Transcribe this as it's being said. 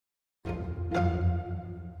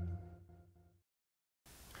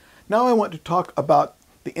Now I want to talk about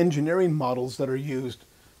the engineering models that are used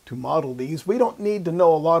to model these. We don't need to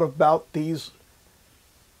know a lot about these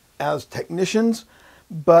as technicians,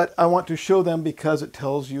 but I want to show them because it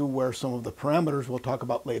tells you where some of the parameters we'll talk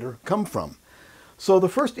about later come from. So the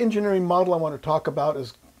first engineering model I want to talk about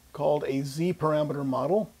is called a Z-parameter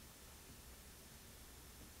model.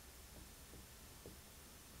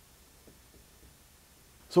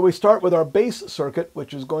 So we start with our base circuit,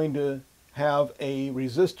 which is going to have a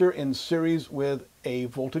resistor in series with a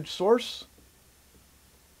voltage source.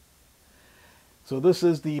 So this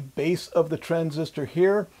is the base of the transistor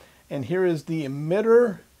here, and here is the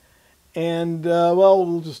emitter. And well,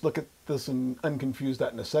 we'll just look at this and unconfuse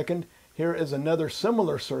that in a second. Here is another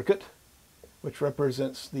similar circuit, which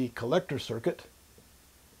represents the collector circuit.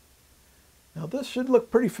 Now this should look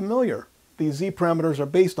pretty familiar. These Z parameters are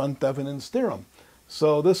based on Thevenin's theorem.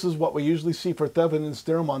 So this is what we usually see for Thevenin's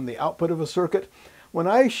theorem on the output of a circuit. When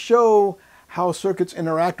I show how circuits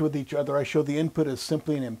interact with each other, I show the input as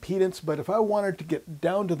simply an impedance, but if I wanted to get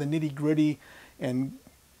down to the nitty-gritty and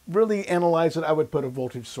really analyze it, I would put a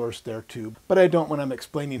voltage source there too. But I don't when I'm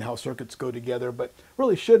explaining how circuits go together, but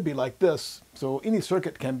really should be like this. So any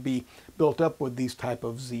circuit can be built up with these type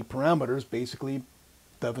of Z parameters, basically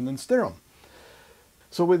Thevenin's theorem.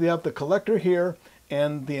 So we have the collector here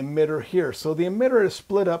and the emitter here. So the emitter is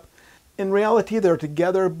split up. In reality, they're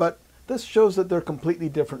together, but this shows that they're completely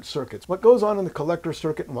different circuits. What goes on in the collector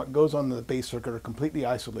circuit and what goes on in the base circuit are completely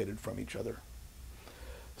isolated from each other.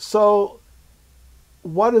 So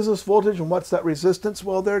what is this voltage and what's that resistance?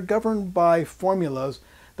 Well, they're governed by formulas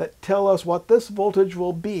that tell us what this voltage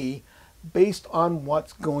will be based on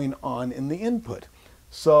what's going on in the input.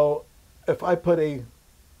 So if I put a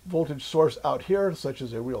voltage source out here, such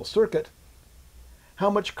as a real circuit, how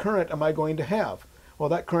much current am I going to have? Well,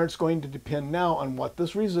 that current's going to depend now on what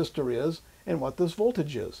this resistor is and what this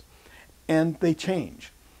voltage is. And they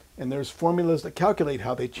change. And there's formulas that calculate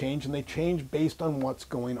how they change, and they change based on what's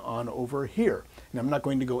going on over here. And I'm not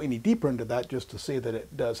going to go any deeper into that, just to say that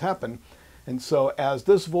it does happen. And so as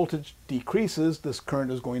this voltage decreases, this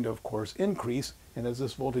current is going to, of course, increase. And as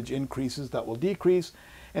this voltage increases, that will decrease.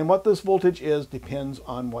 And what this voltage is depends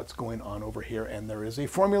on what's going on over here. And there is a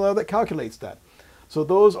formula that calculates that. So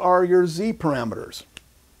those are your Z parameters.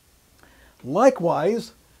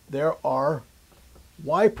 Likewise, there are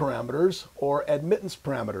Y parameters or admittance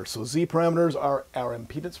parameters. So Z parameters are our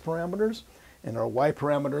impedance parameters, and our Y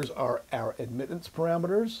parameters are our admittance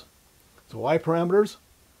parameters. So Y parameters,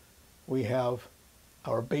 we have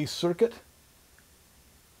our base circuit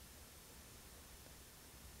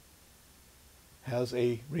has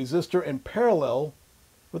a resistor in parallel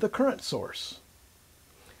with a current source.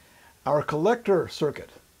 Our collector circuit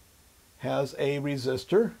has a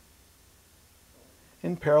resistor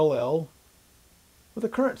in parallel with a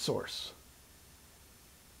current source.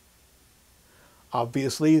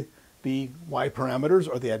 Obviously, the Y parameters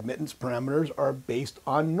or the admittance parameters are based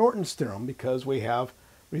on Norton's theorem because we have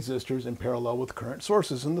resistors in parallel with current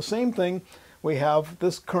sources. And the same thing, we have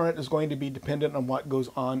this current is going to be dependent on what goes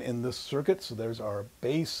on in this circuit. So there's our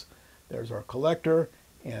base, there's our collector,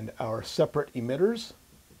 and our separate emitters.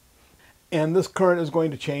 And this current is going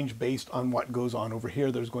to change based on what goes on over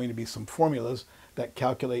here. There's going to be some formulas that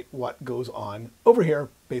calculate what goes on over here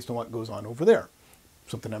based on what goes on over there.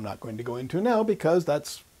 Something I'm not going to go into now because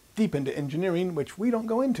that's deep into engineering, which we don't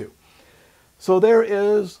go into. So there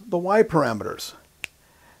is the Y parameters.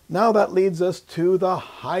 Now that leads us to the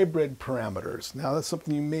hybrid parameters. Now that's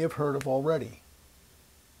something you may have heard of already.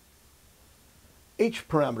 H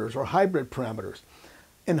parameters or hybrid parameters.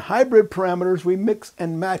 In hybrid parameters, we mix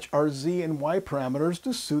and match our Z and Y parameters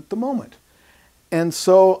to suit the moment. And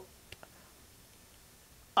so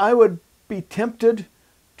I would be tempted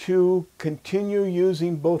to continue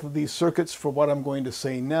using both of these circuits for what I'm going to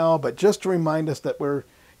say now, but just to remind us that we're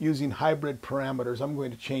using hybrid parameters, I'm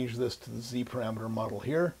going to change this to the Z parameter model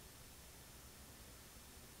here.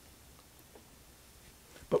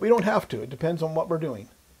 But we don't have to. It depends on what we're doing.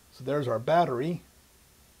 So there's our battery.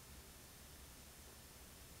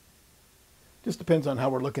 Just depends on how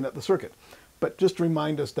we're looking at the circuit. But just to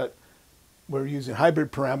remind us that we're using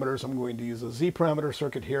hybrid parameters, I'm going to use a Z parameter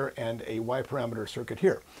circuit here and a Y parameter circuit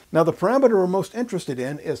here. Now the parameter we're most interested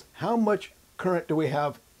in is how much current do we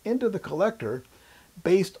have into the collector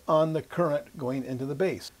based on the current going into the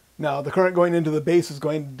base. Now the current going into the base is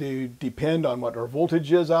going to depend on what our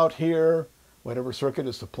voltage is out here, whatever circuit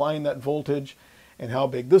is supplying that voltage, and how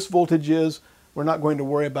big this voltage is. We're not going to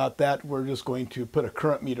worry about that. We're just going to put a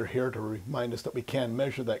current meter here to remind us that we can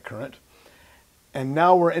measure that current. And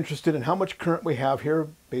now we're interested in how much current we have here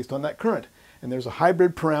based on that current. And there's a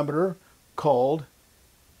hybrid parameter called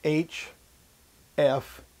HFE.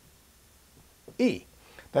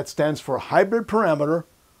 That stands for hybrid parameter,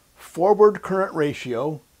 forward current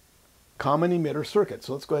ratio, common emitter circuit.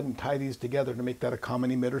 So let's go ahead and tie these together to make that a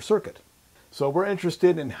common emitter circuit. So we're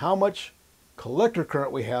interested in how much collector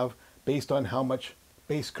current we have based on how much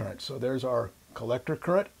base current. So there's our collector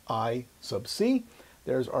current, I sub C.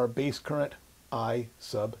 There's our base current, I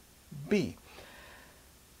sub B.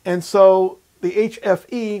 And so the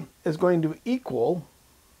HFE is going to equal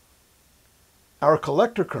our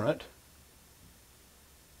collector current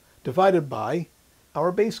divided by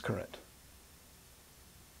our base current.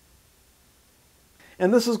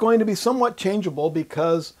 And this is going to be somewhat changeable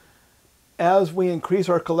because as we increase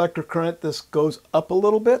our collector current, this goes up a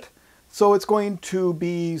little bit. So it's going to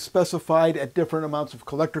be specified at different amounts of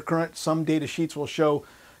collector current. Some data sheets will show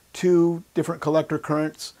 2 different collector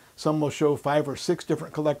currents. Some will show 5 or 6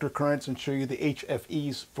 different collector currents and show you the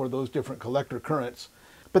HFEs for those different collector currents.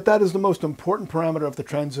 But that is the most important parameter of the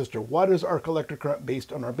transistor. What is our collector current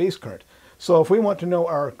based on our base current? So if we want to know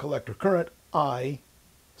our collector current, I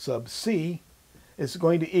sub C, is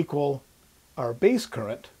going to equal our base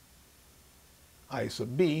current, I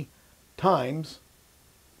sub B, times,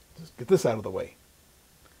 let's get this out of the way,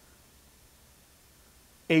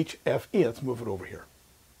 HFE. Let's move it over here.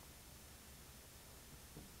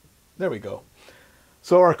 There we go.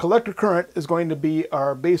 So our collector current is going to be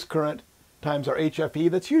our base current times our HFE.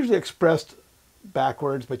 That's usually expressed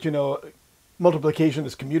backwards, but you know, multiplication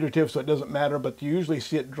is commutative, so it doesn't matter, but you usually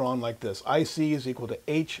see it drawn like this. IC is equal to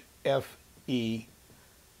HFE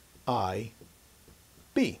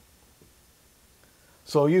IB.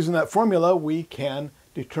 So using that formula, we can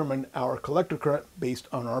determine our collector current based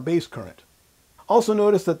on our base current. Also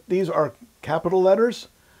notice that these are capital letters.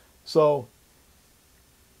 So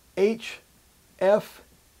HFE,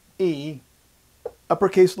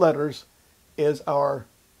 uppercase letters, is our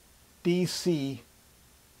DC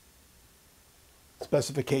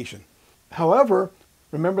specification. However,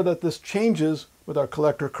 remember that this changes with our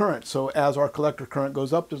collector current. So as our collector current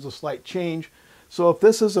goes up, there's a slight change. So if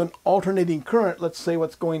this is an alternating current, let's say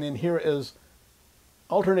what's going in here is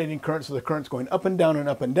alternating current, so the current's going up and down and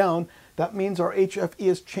up and down, that means our HFE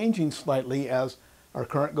is changing slightly as our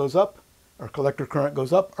current goes up, our collector current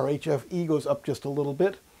goes up, our HFE goes up just a little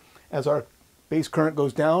bit. As our base current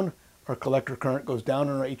goes down, our collector current goes down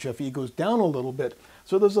and our HFE goes down a little bit.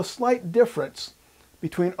 So there's a slight difference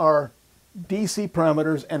between our DC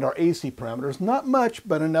parameters and our AC parameters. Not much,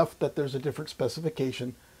 but enough that there's a different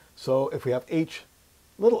specification. So if we have H,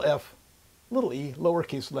 little f, little e,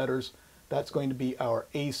 lowercase letters, that's going to be our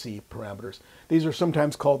AC parameters. These are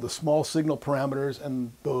sometimes called the small signal parameters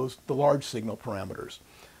and those the large signal parameters.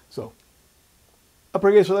 So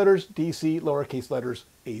uppercase letters, DC, lowercase letters,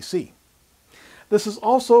 AC. This is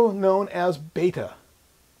also known as beta.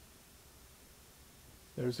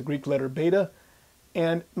 There's the Greek letter beta.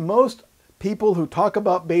 And most people who talk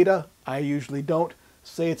about beta, I usually don't,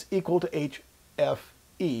 say it's equal to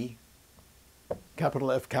HFE,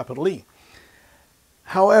 capital F, capital E.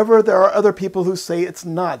 However, there are other people who say it's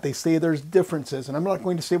not. They say there's differences, and I'm not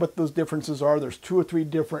going to say what those differences are. There's 2 or 3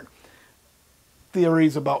 different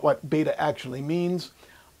theories about what beta actually means.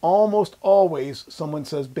 Almost always someone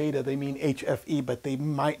says beta, they mean HFE, but they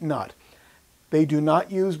might not. They do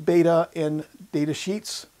not use beta in data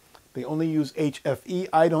sheets. They only use HFE.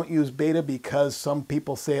 I don't use beta because some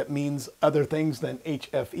people say it means other things than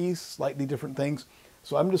HFE, slightly different things.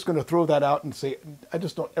 So I'm just going to throw that out and say I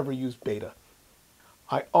just don't ever use beta.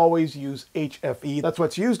 I always use HFE. That's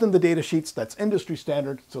what's used in the data sheets. That's industry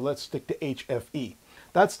standard. So let's stick to HFE.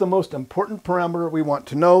 That's the most important parameter we want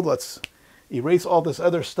to know. Let's erase all this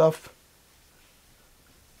other stuff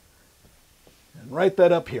and write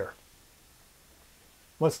that up here.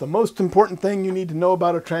 What's the most important thing you need to know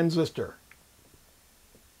about a transistor?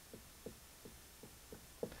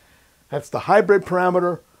 That's the hybrid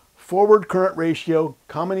parameter, forward current ratio,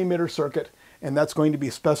 common emitter circuit, and that's going to be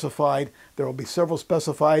specified. There will be several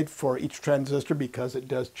specified for each transistor because it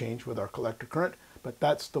does change with our collector current, but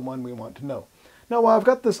that's the one we want to know. Now, while I've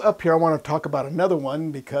got this up here, I want to talk about another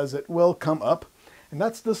one because it will come up, and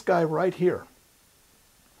that's this guy right here.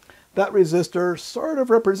 That resistor sort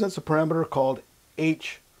of represents a parameter called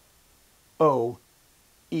HOE.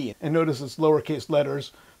 And notice it's lowercase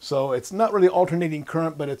letters, so it's not really alternating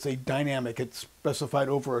current, but it's a dynamic. It's specified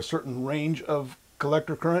over a certain range of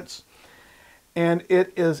collector currents. And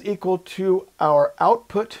it is equal to our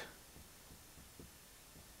output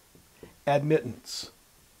admittance.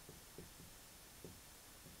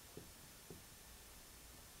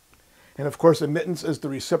 And of course, admittance is the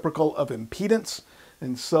reciprocal of impedance.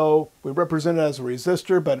 And so we represent it as a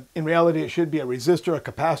resistor, but in reality it should be a resistor, a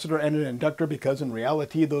capacitor, and an inductor, because in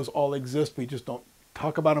reality those all exist. We just don't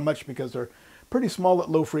talk about them much because they're pretty small at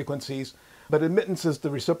low frequencies. But admittance is the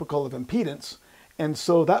reciprocal of impedance. And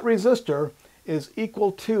so that resistor is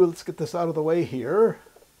equal to, let's get this out of the way here,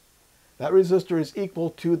 that resistor is equal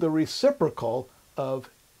to the reciprocal of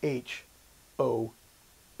HOE.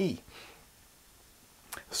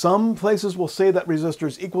 Some places will say that resistor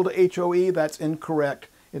is equal to HOE. That's incorrect.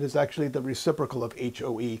 It is actually the reciprocal of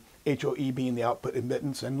HOE, HOE being the output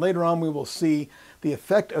admittance. And later on we will see the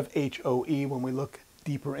effect of HOE when we look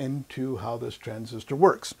deeper into how this transistor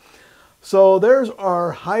works. So there's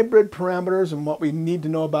our hybrid parameters and what we need to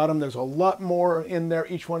know about them. There's a lot more in there.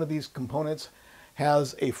 Each one of these components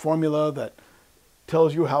has a formula that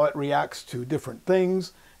tells you how it reacts to different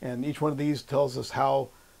things, and each one of these tells us how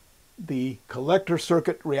the collector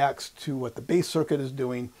circuit reacts to what the base circuit is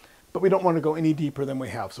doing, but we don't want to go any deeper than we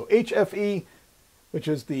have. So HFE, which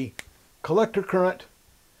is the collector current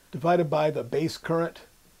divided by the base current.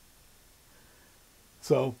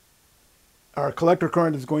 So our collector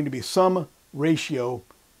current is going to be some ratio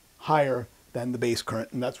higher than the base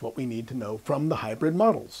current, and that's what we need to know from the hybrid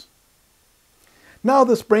models. Now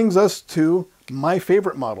this brings us to my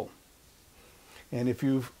favorite model. And if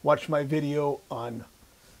you've watched my video on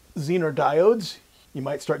Zener diodes, you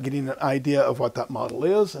might start getting an idea of what that model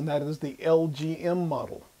is, and that is the LGM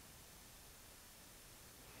model,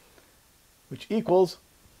 which equals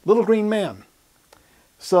little green man.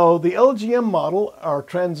 So the LGM model, our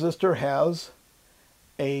transistor has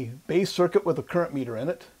a base circuit with a current meter in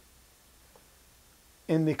it.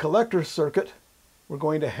 In the collector circuit, we're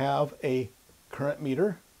going to have a current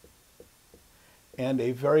meter and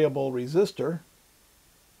a variable resistor.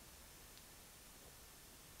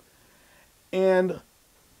 And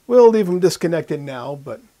we'll leave them disconnected now,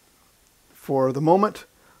 but for the moment,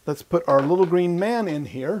 let's put our little green man in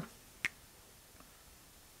here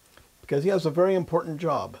because he has a very important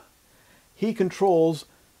job. He controls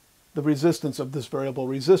the resistance of this variable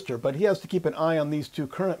resistor, but he has to keep an eye on these two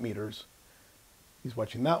current meters. He's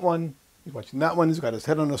watching that one, he's watching that one, he's got his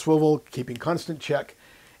head on a swivel, keeping constant check,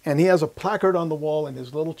 and he has a placard on the wall in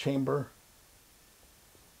his little chamber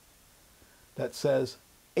that says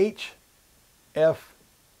HFE,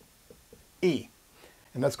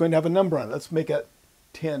 and that's going to have a number on it. Let's make it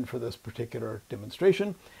 10 for this particular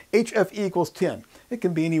demonstration. HFE equals 10. It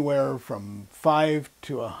can be anywhere from 5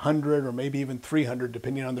 to 100 or maybe even 300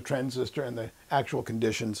 depending on the transistor and the actual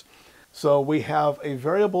conditions. So we have a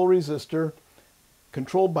variable resistor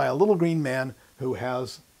controlled by a little green man who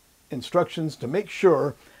has instructions to make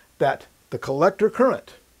sure that the collector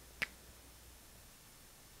current,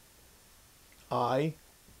 I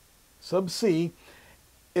sub C,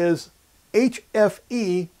 is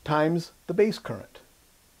HFE times the base current,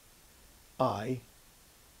 I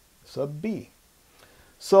sub B.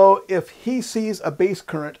 So if he sees a base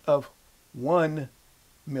current of 1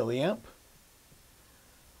 milliamp,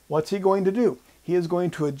 what's he going to do? He is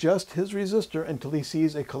going to adjust his resistor until he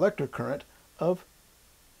sees a collector current of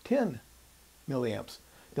 10 milliamps.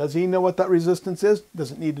 Does he know what that resistance is?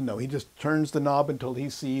 Doesn't need to know. He just turns the knob until he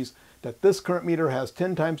sees that this current meter has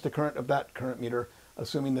 10 times the current of that current meter,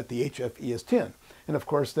 assuming that the HFE is 10. And of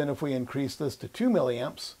course, then if we increase this to 2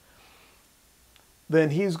 milliamps,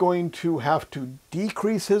 then he's going to have to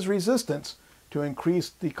decrease his resistance to increase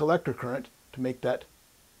the collector current to make that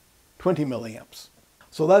 20 milliamps.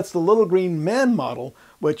 So that's the little green man model,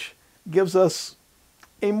 which gives us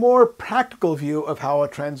a more practical view of how a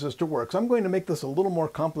transistor works. I'm going to make this a little more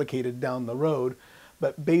complicated down the road,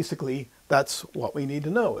 but basically that's what we need to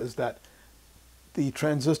know, is that the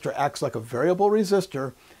transistor acts like a variable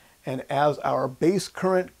resistor, and as our base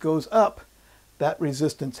current goes up, that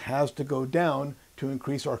resistance has to go down to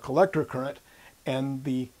increase our collector current, and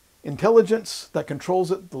the intelligence that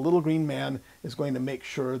controls it, the little green man, is going to make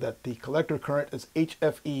sure that the collector current is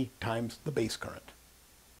HFE times the base current.